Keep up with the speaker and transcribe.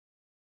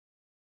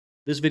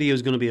This video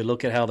is going to be a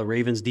look at how the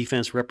Ravens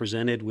defense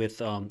represented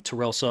with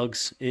Terrell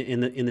Suggs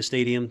in the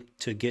stadium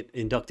to get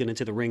inducted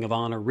into the Ring of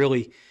Honor.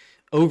 Really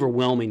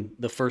overwhelming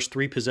the first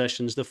three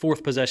possessions. The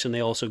fourth possession,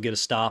 they also get a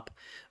stop.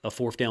 A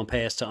fourth down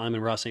pass to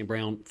Amon-Ra St.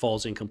 Brown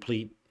falls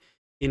incomplete.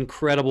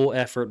 Incredible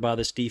effort by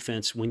this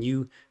defense. When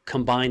you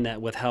combine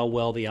that with how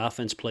well the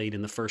offense played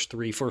in the first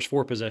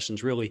four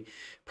possessions, really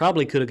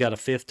probably could have got a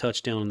fifth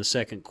touchdown in the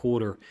second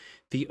quarter.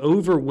 The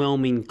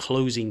overwhelming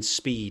closing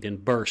speed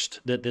and burst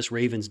that this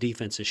Ravens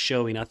defense is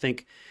showing, I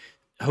think,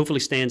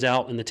 hopefully stands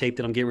out in the tape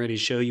that I'm getting ready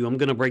to show you. I'm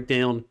going to break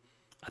down,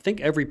 I think,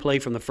 every play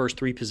from the first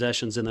three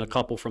possessions and then a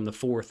couple from the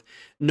fourth.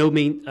 I don't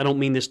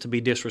mean this to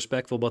be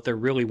disrespectful, but there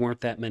really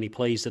weren't that many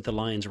plays that the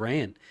Lions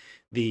ran.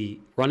 The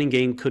running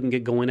game couldn't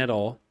get going at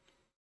all.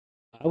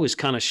 I was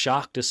kind of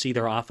shocked to see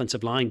their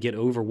offensive line get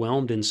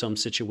overwhelmed in some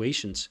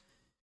situations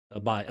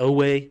by Owe,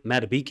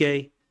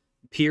 Madubuike,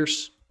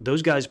 Pierce.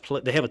 Those guys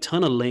they have a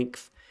ton of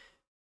length.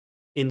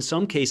 In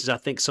some cases, I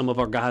think some of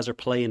our guys are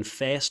playing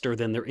faster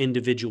than their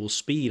individual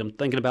speed. I'm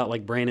thinking about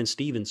like Brandon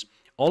Stevens.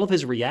 All of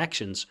his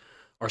reactions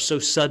are so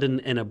sudden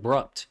and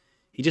abrupt.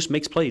 He just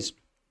makes plays.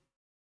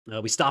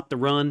 We stopped the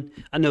run.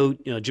 I know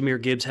Jahmyr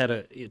Gibbs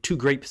had two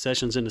great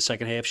possessions in the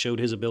second half, showed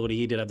his ability.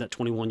 He did have that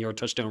 21-yard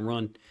touchdown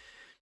run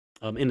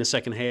in the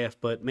second half.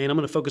 But, man, I'm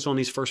going to focus on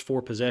these first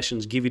four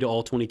possessions, give you to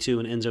all 22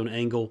 and end zone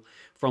angle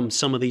from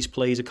some of these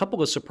plays. A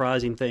couple of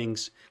surprising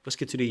things. Let's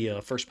get to the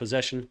first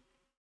possession.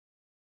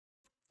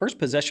 First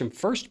possession,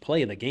 first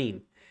play of the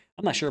game.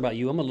 I'm not sure about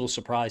you. I'm a little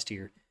surprised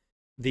here.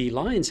 The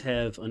Lions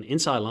have an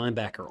inside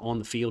linebacker on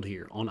the field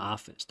here on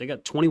offense. They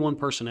got 21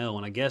 personnel,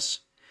 and I guess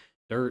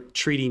they're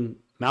treating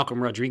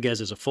Malcolm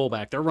Rodriguez as a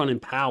fullback. They're running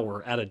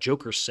power out of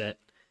Joker set.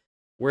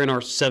 We're in our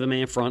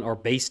seven-man front, our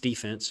base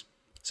defense.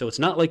 So it's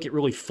not like it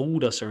really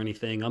fooled us or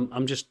anything.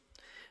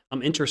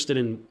 I'm interested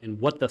in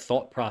what the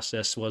thought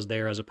process was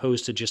there as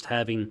opposed to just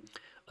having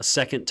a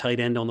second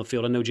tight end on the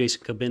field. I know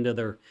Jason Kabinda,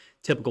 their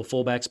typical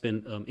fullback's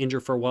been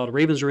injured for a while. The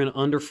Ravens are in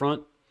under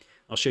front.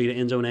 I'll show you the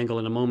end zone angle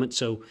in a moment.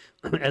 So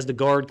as the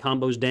guard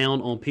combos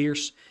down on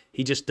Pierce,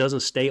 he just doesn't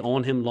stay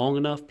on him long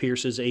enough.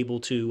 Pierce is able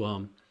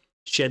to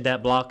shed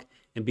that block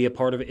and be a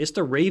part of it. It's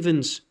the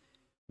Ravens'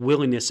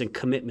 willingness and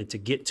commitment to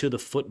get to the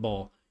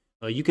football.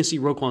 You can see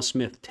Roquan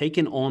Smith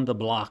taking on the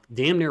block,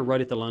 damn near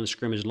right at the line of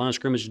scrimmage. The line of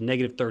scrimmage is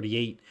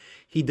 -38.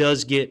 He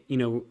does get,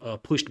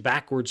 pushed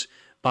backwards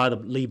by the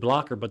lead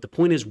blocker, but the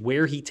point is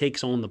where he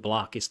takes on the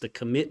block. It's the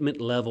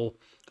commitment level.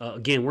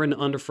 Again, we're in the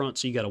underfront,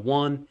 so you got a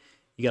 1,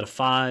 you got a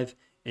 5,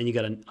 and you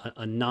got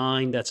a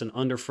 9. That's an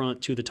underfront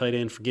to the tight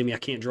end. Forgive me, I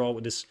can't draw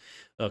with this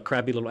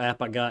crappy little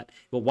app I got.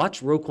 But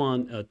watch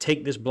Roquan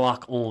take this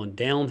block on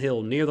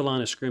downhill near the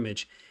line of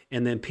scrimmage,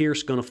 and then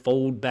Pierce going to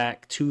fold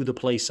back to the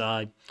play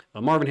side.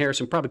 Marvin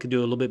Harrison probably could do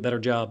a little bit better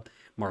job.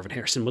 Malik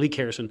Harrison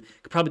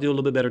could probably do a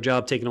little bit better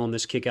job taking on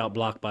this kick-out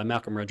block by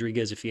Malcolm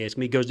Rodriguez, if you ask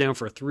me. He goes down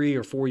for a 3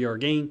 or 4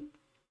 yard gain.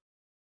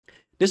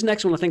 This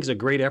next one I think is a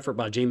great effort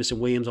by Jameson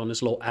Williams on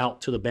this little out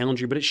to the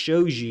boundary, but it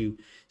shows you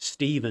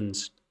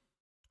Stevens.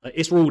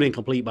 It's ruled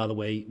incomplete, by the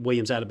way.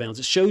 Williams out of bounds.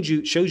 It shows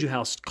you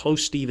how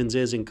close Stevens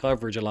is in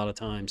coverage a lot of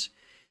times.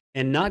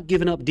 And not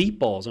giving up deep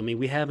balls. I mean,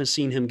 we haven't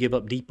seen him give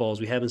up deep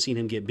balls. We haven't seen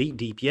him get beat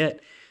deep yet.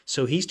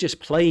 So he's just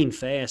playing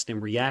fast and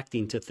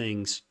reacting to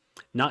things,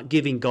 not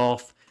giving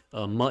Goff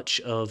much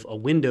of a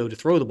window to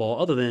throw the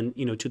ball other than,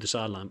 to the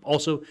sideline.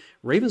 Also,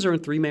 Ravens are in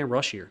three-man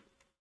rush here.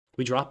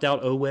 We dropped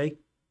out Owe.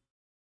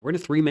 We're in a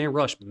three-man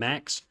rush.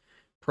 Max,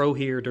 Pro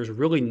here. There's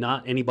really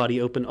not anybody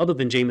open other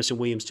than Jameson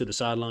Williams to the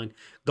sideline.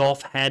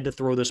 Goff had to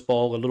throw this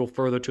ball a little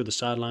further to the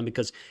sideline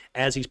because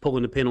as he's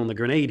pulling the pin on the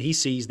grenade, he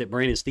sees that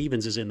Brandon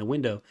Stevens is in the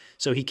window.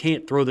 So he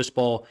can't throw this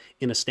ball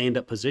in a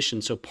stand-up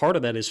position. So part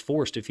of that is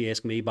forced, if you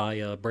ask me,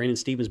 by Brandon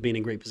Stevens being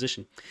in great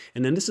position.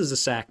 And then this is a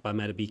sack by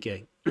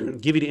Madubuike.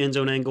 Give you the end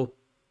zone angle.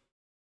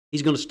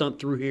 He's going to stunt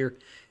through here.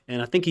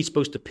 And I think he's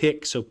supposed to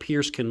pick so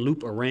Pierce can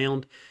loop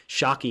around.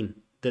 Shocking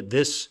that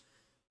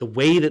the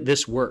way that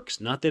this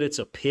works, not that it's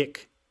a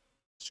pick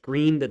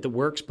screen that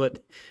works,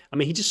 but I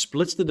mean, he just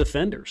splits the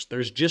defenders.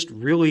 There's just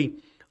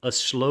really a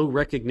slow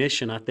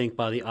recognition, I think,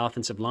 by the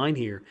offensive line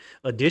here.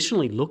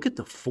 Additionally, look at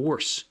the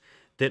force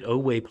that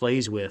Owe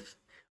plays with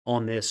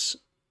on this,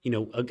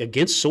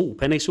 against Sewell.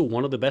 Penei Sewell,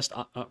 one of the best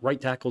right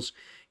tackles,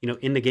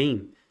 in the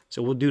game.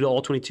 So we'll do the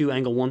all 22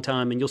 angle one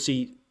time, and you'll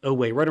see Owe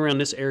right around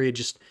this area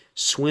just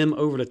swim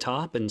over the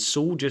top, and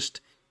Sewell just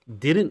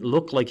didn't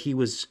look like he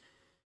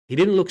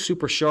didn't look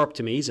super sharp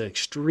to me. He's an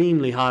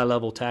extremely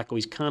high-level tackle.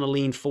 He's kind of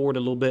leaned forward a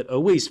little bit.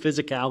 Always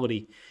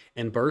physicality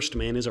and burst,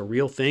 man, is a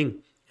real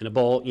thing. And the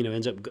ball,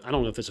 ends up, I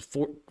don't know if it's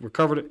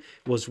recovered it,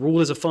 was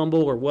ruled as a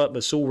fumble or what,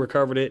 but Sewell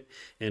recovered it,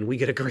 and we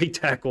get a great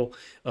tackle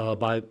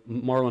by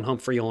Marlon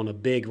Humphrey on a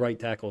big right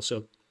tackle.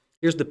 So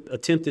here's the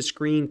attempted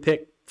screen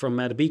pick from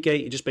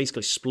Madubuike. It just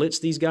basically splits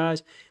these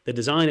guys. The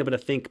design of it, I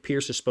think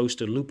Pierce is supposed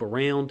to loop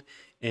around,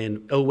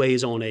 and Owe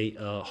is on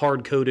a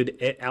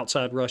hard-coded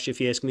outside rush, if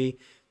you ask me,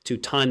 to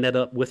time that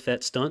up with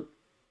that stunt,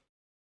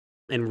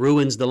 and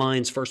ruins the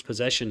Lions' first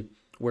possession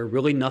where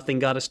really nothing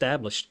got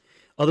established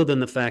other than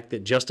the fact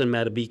that Justin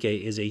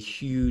Madubuike is a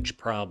huge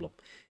problem.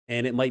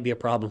 and it might be a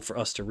problem for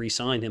us to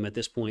re-sign him at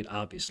this point,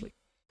 obviously.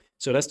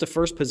 So that's the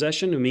first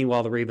possession. And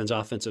meanwhile, the Ravens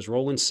offense is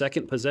rolling.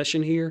 Second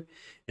possession here.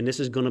 And this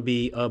is going to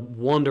be a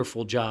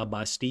wonderful job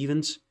by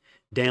Stevens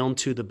down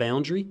to the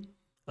boundary.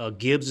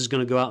 Gibbs is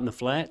going to go out in the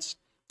flats.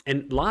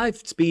 And live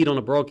speed on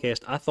a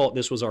broadcast, I thought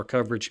this was our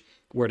coverage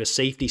where the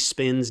safety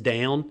spins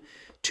down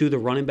to the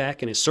running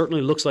back. And it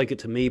certainly looks like it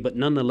to me. But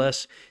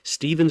nonetheless,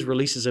 Stevens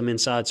releases him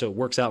inside, so it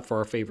works out for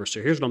our favor.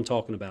 So here's what I'm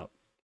talking about.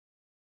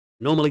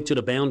 Normally to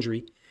the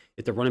boundary,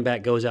 if the running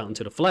back goes out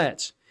into the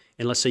flats,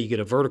 and let's say you get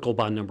a vertical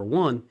by number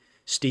 1,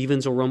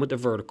 Stevens will run with the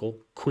vertical.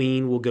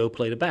 Queen will go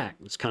play the back.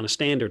 It's kind of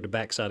standard, the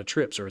backside of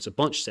trips, or it's a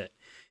bunch set.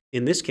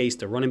 In this case,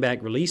 the running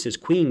back releases,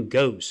 Queen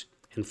goes.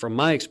 And from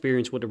my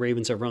experience, what the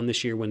Ravens have run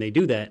this year when they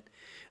do that,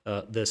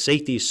 the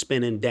safety is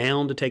spinning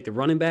down to take the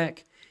running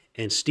back,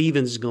 and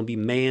Stevens is going to be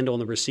manned on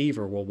the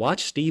receiver. Well,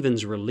 watch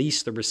Stevens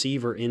release the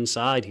receiver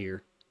inside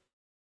here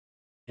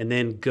and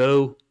then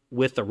go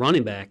with the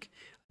running back.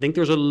 I think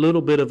there's a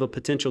little bit of a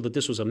potential that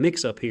this was a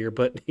mix-up here,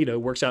 but,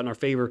 it works out in our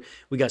favor.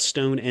 We got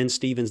Stone and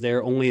Stevens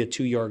there, only a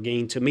 2-yard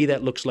gain. To me,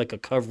 that looks like a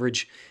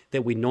coverage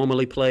that we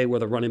normally play where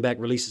the running back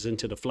releases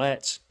into the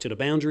flats, to the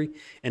boundary,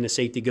 and the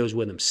safety goes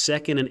with him.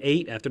 2nd and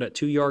 8 after that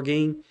 2-yard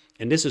gain,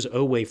 and this is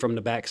Oweh from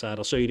the backside.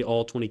 I'll show you the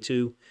all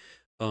 22.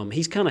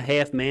 He's kind of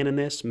half-man in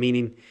this,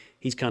 meaning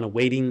he's kind of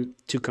waiting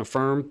to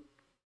confirm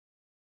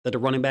that the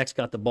running back's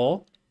got the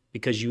ball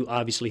because you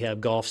obviously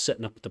have Goff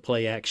setting up the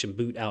play-action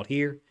boot out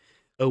here.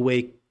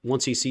 Oweh,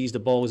 once he sees the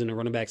ball is in the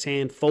running back's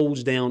hand,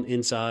 folds down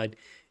inside.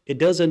 It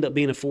does end up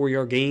being a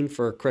 4-yard gain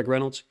for Craig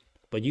Reynolds,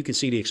 but you can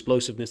see the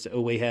explosiveness that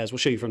Oweh has. We'll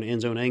show you from the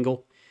end zone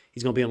angle.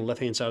 He's going to be on the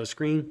left-hand side of the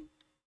screen.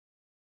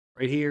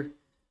 Right here,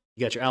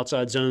 you got your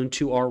outside zone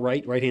to our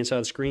right-hand side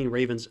of the screen.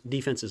 Ravens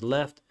defense is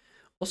left.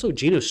 Also,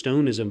 Geno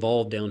Stone is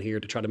involved down here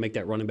to try to make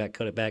that running back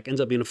cut it back. Ends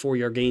up being a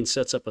 4-yard gain,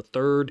 sets up a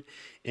 3rd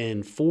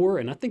and 4,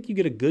 and I think you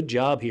get a good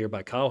job here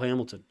by Kyle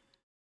Hamilton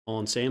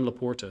on Sam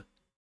Laporta.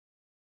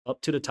 Up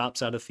to the top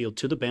side of the field,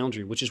 to the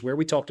boundary, which is where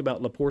we talked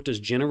about Laporta is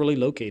generally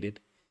located.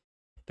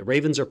 The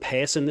Ravens are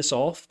passing this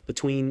off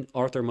between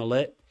Arthur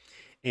Millette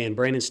and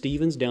Brandon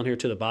Stevens down here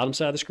to the bottom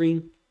side of the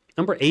screen.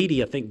 Number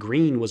 80, I think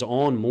Green was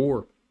on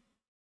more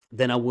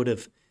than I would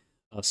have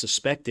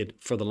suspected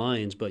for the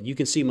Lions, but you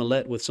can see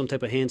Millette with some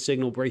type of hand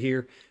signal right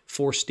here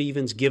for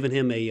Stevens, giving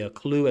him a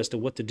clue as to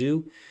what to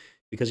do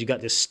because you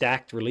got this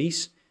stacked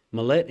release.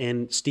 Millette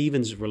and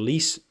Stevens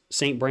release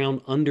St.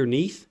 Brown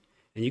underneath.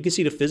 And you can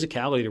see the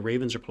physicality the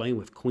Ravens are playing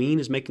with. Queen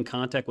is making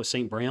contact with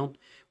St. Brown.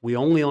 We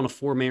only on a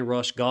 4-man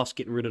rush. Goff's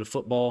getting rid of the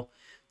football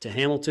to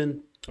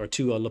Hamilton, or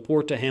to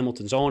Laporta.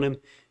 Hamilton's on him.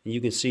 And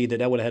you can see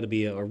that would have had to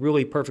be a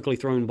really perfectly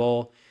thrown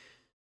ball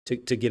to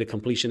get a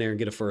completion there and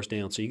get a first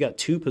down. So you got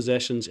 2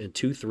 possessions and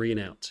 2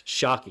 3-and-outs.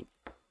 Shocking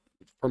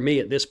for me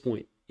at this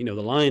point. The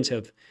Lions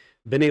have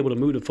been able to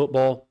move the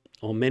football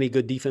on many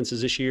good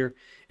defenses this year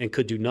and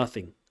could do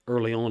nothing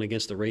early on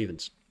against the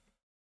Ravens.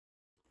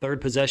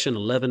 3rd possession,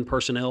 11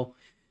 personnel.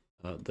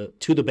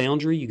 To the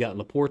boundary, you got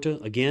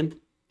Laporta again,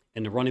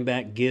 and the running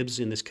back Gibbs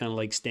in this kind of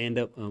like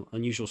stand-up,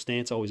 unusual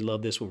stance. I always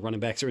love this when running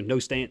backs are in no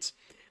stance,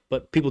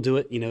 but people do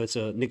it. It's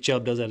Nick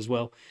Chubb does that as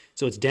well.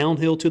 So it's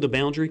downhill to the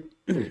boundary,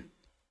 and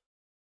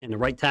the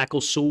right tackle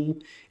Sewell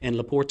and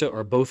Laporta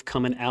are both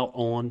coming out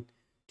on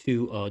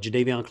to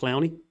Jadeveon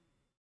Clowney.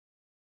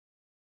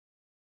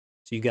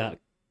 So you got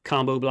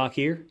combo block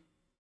here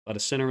by the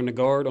center and the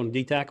guard on the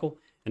D tackle,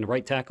 and the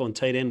right tackle and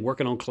tight end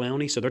working on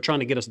Clowney. So they're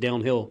trying to get us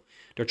downhill.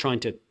 They're trying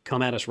to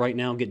come at us right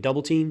now and get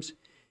double teams.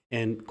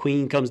 And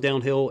Queen comes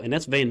downhill, and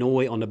that's Van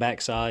Noy on the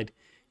backside.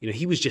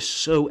 He was just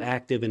so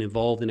active and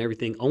involved in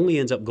everything. Only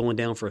ends up going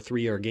down for a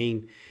 3-yard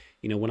gain.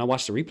 When I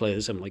watch the replay of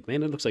this, I'm like,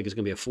 man, it looks like it's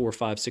going to be a 4,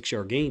 5,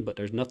 6-yard gain, but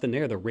there's nothing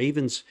there. The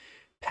Ravens'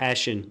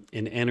 passion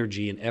and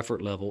energy and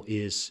effort level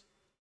is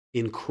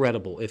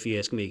incredible, if you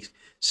ask me.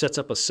 Sets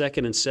up a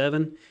 2nd and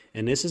 7,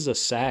 and this is a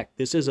sack.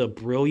 This is a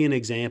brilliant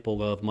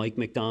example of Mike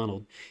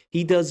Macdonald.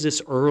 He does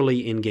this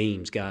early in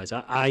games, guys.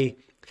 I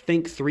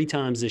think 3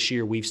 times this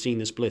year we've seen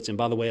this blitz. And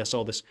by the way, I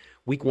saw this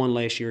week 1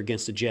 last year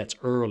against the Jets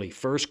early,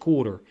 first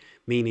quarter,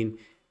 meaning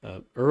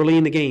early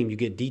in the game, you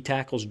get D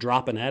tackles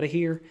dropping out of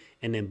here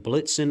and then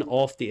blitzing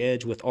off the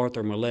edge with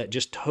Arthur Millette,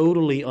 just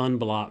totally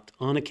unblocked,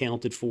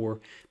 unaccounted for,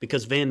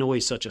 because Van Noy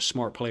is such a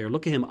smart player.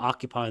 Look at him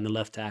occupying the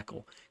left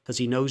tackle because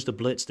he knows the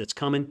blitz that's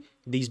coming.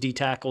 These D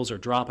tackles are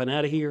dropping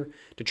out of here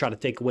to try to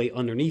take away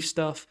underneath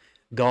stuff.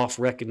 Goff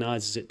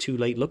recognizes it too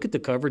late. Look at the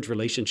coverage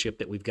relationship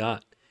that we've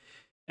got.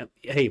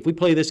 Hey, if we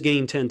play this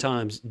game 10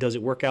 times, does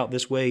it work out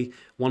this way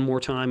one more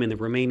time in the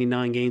remaining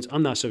 9 games?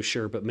 I'm not so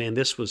sure, but man,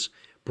 this was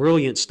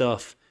brilliant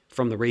stuff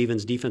from the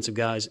Ravens defensive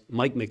guys.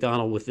 Mike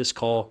Macdonald with this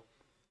call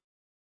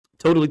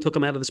totally took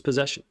him out of this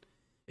possession.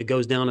 It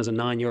goes down as a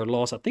 9-yard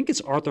loss. I think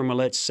it's Arthur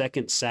Millette's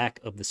 2nd sack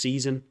of the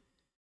season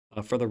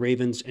for the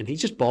Ravens, and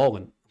he's just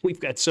balling. We've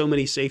got so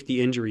many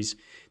safety injuries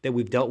that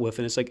we've dealt with,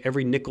 and it's like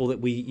every nickel that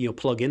we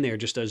plug in there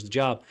just does the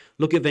job.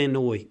 Look at Van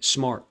Noy,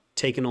 smart,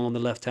 taking on the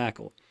left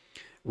tackle.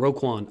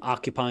 Roquan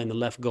occupying the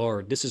left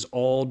guard. This is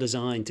all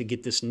designed to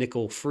get this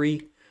nickel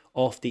free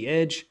off the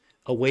edge.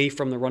 away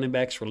from the running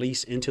back's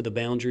release into the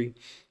boundary.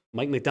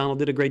 Mike McDonald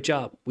did a great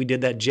job. We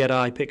did that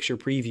Jedi picture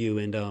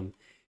preview, and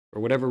for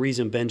whatever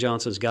reason, Ben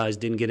Johnson's guys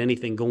didn't get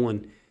anything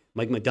going.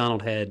 Mike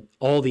McDonald had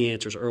all the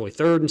answers early.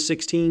 3rd and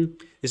 16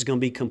 is going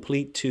to be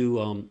complete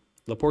to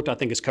Laporta. I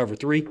think it's cover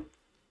 3.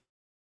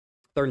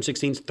 3rd and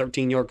 16 is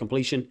 13-yard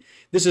completion.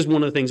 This is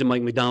one of the things that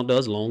Mike McDonald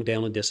does, long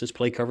down and distance,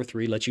 play cover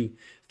 3, let you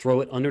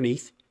throw it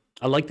underneath.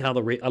 I like how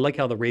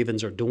the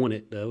Ravens are doing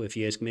it, though, if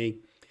you ask me.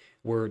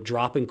 We're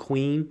dropping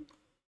Queen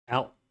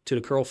out to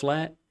the curl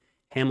flat.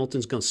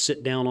 Hamilton's going to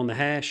sit down on the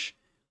hash.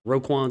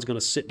 Roquan's going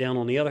to sit down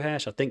on the other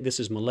hash. I think this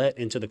is Millette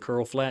into the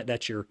curl flat.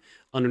 That's your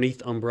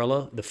underneath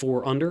umbrella, the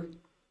 4 under.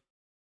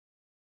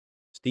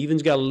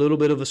 Stevens got a little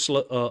bit of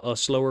a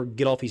slower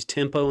get off his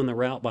tempo in the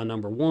route by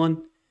number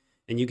 1.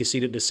 And you can see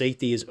that the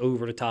safety is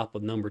over the top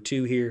of number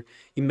 2 here.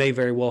 You may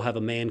very well have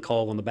a man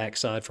call on the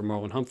backside for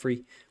Marlon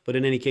Humphrey. But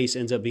in any case,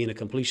 ends up being a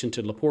completion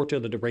to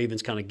Laporta that the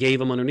Ravens kind of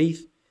gave him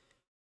underneath.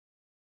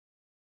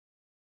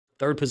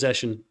 3rd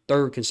possession,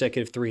 3rd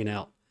consecutive 3 and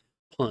out.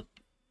 Punt.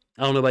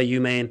 I don't know about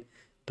you, man,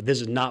 but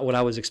this is not what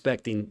I was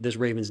expecting this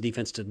Ravens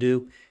defense to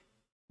do.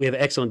 We have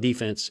excellent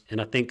defense,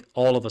 and I think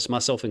all of us,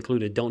 myself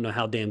included, don't know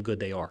how damn good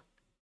they are.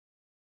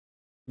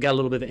 Got a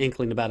little bit of an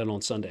inkling about it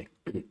on Sunday.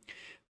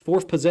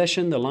 4th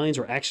possession, the Lions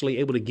were actually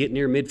able to get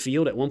near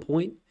midfield at one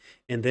point,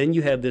 and then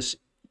you have this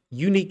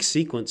unique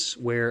sequence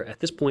where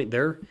at this point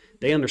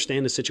they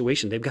understand the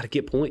situation. They've got to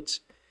get points.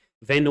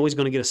 Van Noy's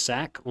going to get a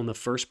sack on the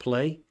first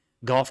play.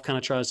 Goff kind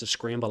of tries to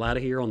scramble out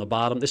of here on the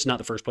bottom. This is not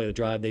the first play of the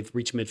drive. They've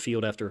reached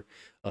midfield after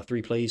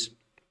 3 plays.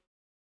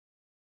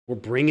 We're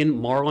bringing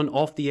Marlon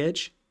off the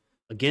edge.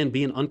 Again,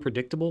 being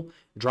unpredictable.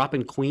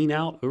 Dropping Queen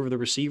out over the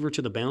receiver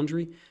to the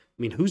boundary.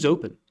 I mean, who's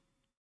open?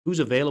 Who's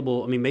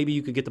available? I mean, maybe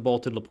you could get the ball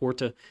to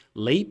Laporta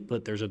late,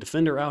 but there's a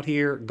defender out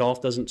here.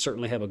 Goff doesn't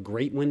certainly have a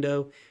great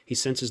window. He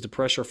senses the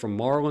pressure from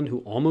Marlon,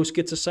 who almost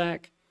gets a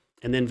sack,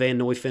 and then Van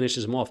Noy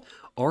finishes him off.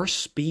 Our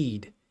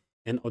speed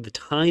and the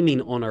timing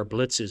on our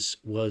blitzes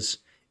was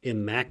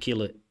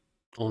immaculate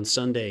on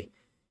Sunday.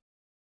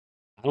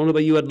 I don't know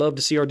about you. I'd love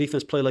to see our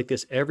defense play like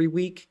this every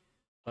week.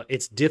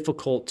 It's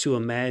difficult to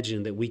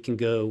imagine that we can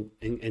go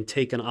and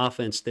take an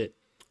offense that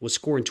was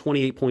scoring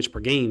 28 points per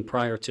game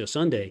prior to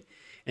Sunday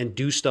and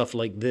do stuff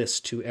like this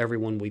to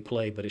everyone we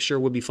play. But it sure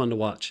would be fun to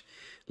watch.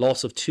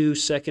 Loss of 2,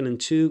 2nd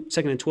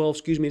and 12,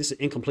 excuse me. This is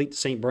incomplete to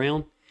St.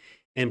 Brown.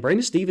 And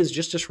Brandon Stevens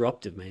just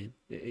disruptive, man.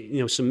 You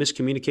know, some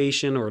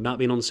miscommunication or not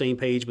being on the same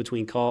page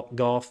between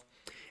Goff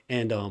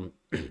and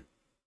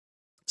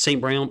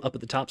St. Brown up at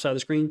the top side of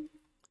the screen.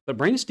 But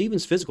Brandon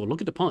Stevens physical.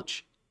 Look at the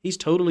punch. He's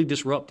totally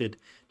disrupted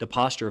the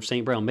posture of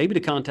St. Brown. Maybe the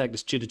contact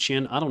is chin to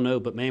chin. I don't know.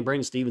 But, man,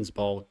 Brandon Stevens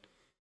balling.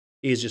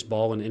 He is just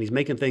balling, and he's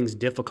making things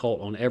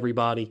difficult on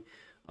everybody.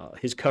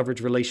 His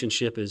coverage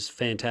relationship is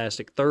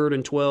fantastic. 3rd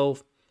and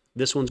 12.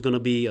 This one's going to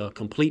be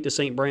complete to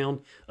St. Brown.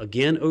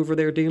 Again, over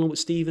there dealing with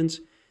Stevens.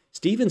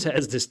 Stevens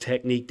has this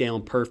technique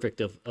down perfect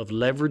of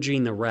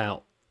leveraging the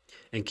route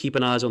and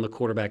keeping eyes on the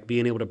quarterback,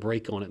 being able to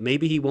break on it.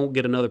 Maybe he won't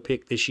get another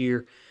pick this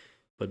year,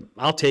 but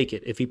I'll take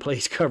it if he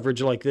plays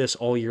coverage like this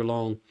all year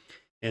long.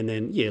 And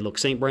then, yeah, look,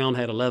 St. Brown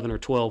had 11 or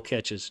 12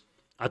 catches.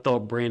 I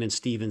thought Brandon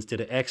Stevens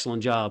did an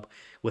excellent job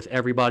with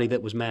everybody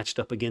that was matched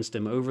up against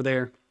him over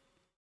there.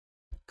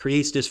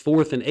 Creates this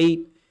 4th and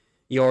 8.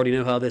 You already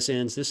know how this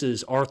ends. This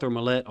is Arthur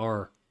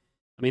Millette,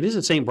 this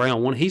is St.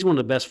 Brown. He's one of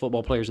the best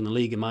football players in the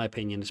league, in my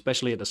opinion,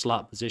 especially at the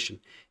slot position.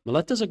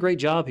 Millette does a great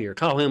job here.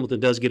 Kyle Hamilton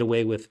does get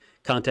away with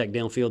contact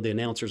downfield. The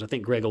announcers, I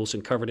think Greg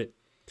Olson covered it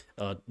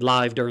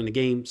live during the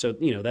game. So,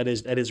 you know, that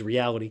is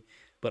reality.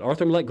 But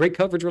Arthur Millette, great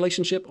coverage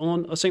relationship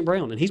on St.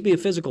 Brown, and he's being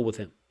physical with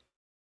him.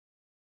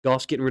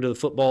 Goff's getting rid of the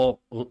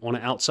football on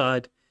an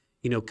outside,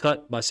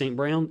 cut by St.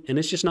 Brown, and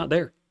it's just not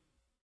there.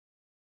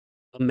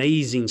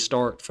 Amazing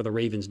start for the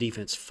Ravens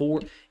defense.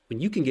 When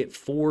you can get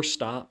 4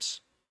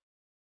 stops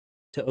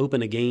to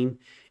open a game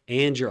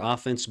and your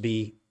offense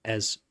be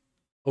as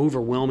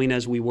overwhelming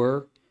as we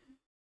were,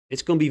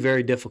 it's going to be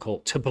very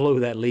difficult to blow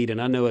that lead.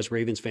 And I know as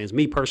Ravens fans,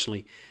 me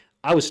personally,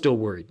 I was still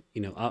worried.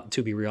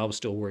 To be real, I was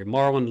still worried.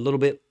 Marlon a little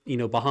bit,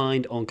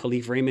 behind on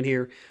Khalif Raymond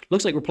here.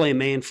 Looks like we're playing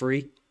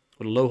man-free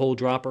with a low hole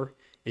dropper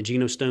and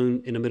Geno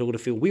Stone in the middle of the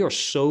field. We are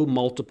so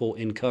multiple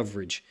in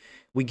coverage.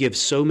 We give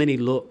so many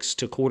looks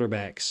to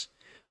quarterbacks.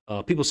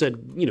 People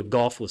said,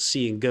 Goff was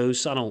seeing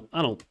ghosts. I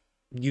don't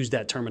use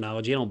that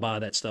terminology. I don't buy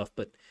that stuff.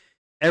 But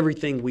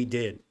everything we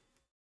did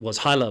was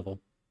high level.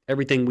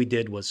 Everything we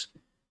did was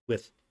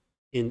with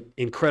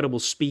incredible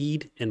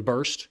speed and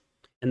burst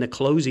and the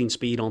closing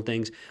speed on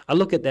things. I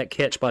look at that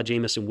catch by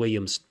Jamison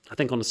Williams, I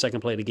think on the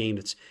second play of the game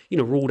that's,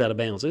 ruled out of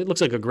bounds. It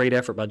looks like a great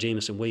effort by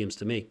Jamison Williams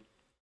to me.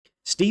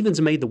 Stevens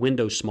made the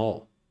window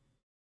small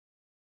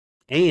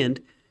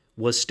and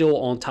was still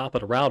on top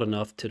of the route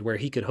enough to where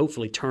he could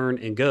hopefully turn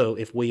and go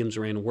if Williams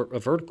ran a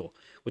vertical,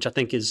 which I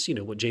think is,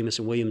 what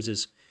Jamison Williams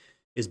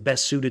is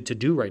best suited to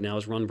do right now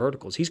is run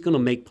verticals. He's going to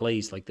make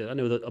plays like that. I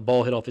know that a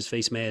ball hit off his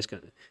face mask.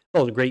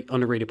 Oh, a great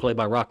underrated play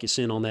by Rock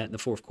Ya-Sin on that in the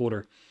fourth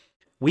quarter.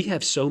 We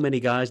have so many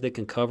guys that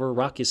can cover.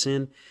 Rock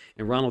Ya-Sin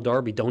and Ronald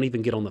Darby don't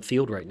even get on the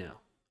field right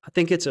now. I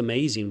think it's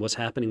amazing what's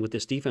happening with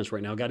this defense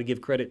right now. Got to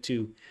give credit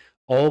to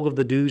all of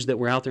the dudes that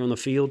were out there on the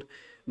field.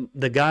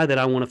 The guy that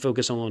I want to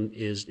focus on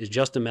is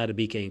Justin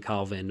Matabike and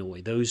Kyle Van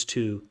Noy. Those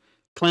two.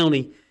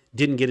 Clowney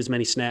didn't get as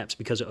many snaps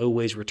because of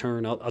Oweh's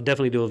return. I'll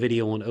definitely do a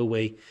video on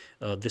Oweh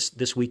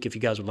this week if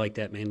you guys would like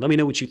that, man. Let me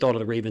know what you thought of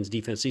the Ravens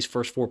defense. These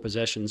first 4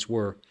 possessions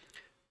were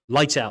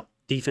lights out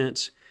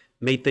defense,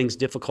 made things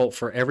difficult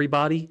for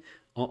everybody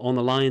on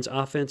the Lions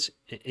offense,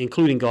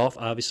 including Goff,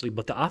 obviously.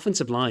 But the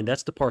offensive line,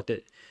 that's the part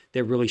that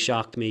really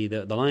shocked me.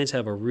 The Lions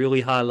have a really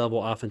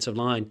high-level offensive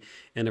line,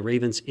 and the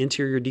Ravens'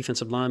 interior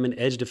defensive linemen,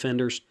 edge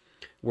defenders,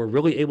 were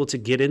really able to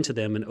get into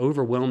them and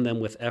overwhelm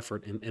them with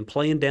effort and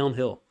playing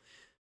downhill.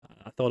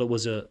 I thought it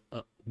was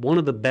one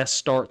of the best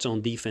starts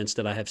on defense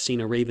that I have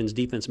seen a Ravens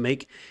defense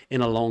make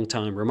in a long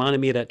time.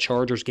 Reminded me of that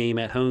Chargers game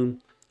at home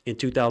in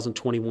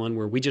 2021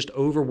 where we just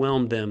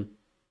overwhelmed them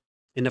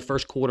in the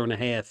first quarter and a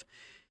half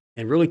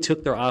and really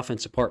took their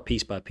offense apart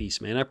piece by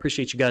piece, man. I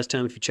appreciate you guys'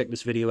 time. If you check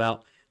this video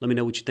out, let me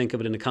know what you think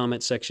of it in the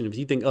comments section. If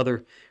you think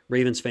other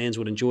Ravens fans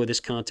would enjoy this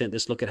content,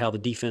 this look at how the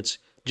defense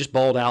just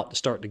balled out to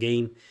start the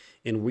game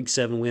in Week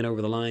 7 win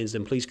over the Lions,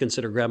 then please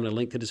consider grabbing a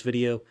link to this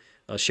video,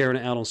 sharing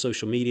it out on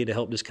social media to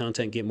help this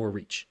content get more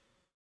reach.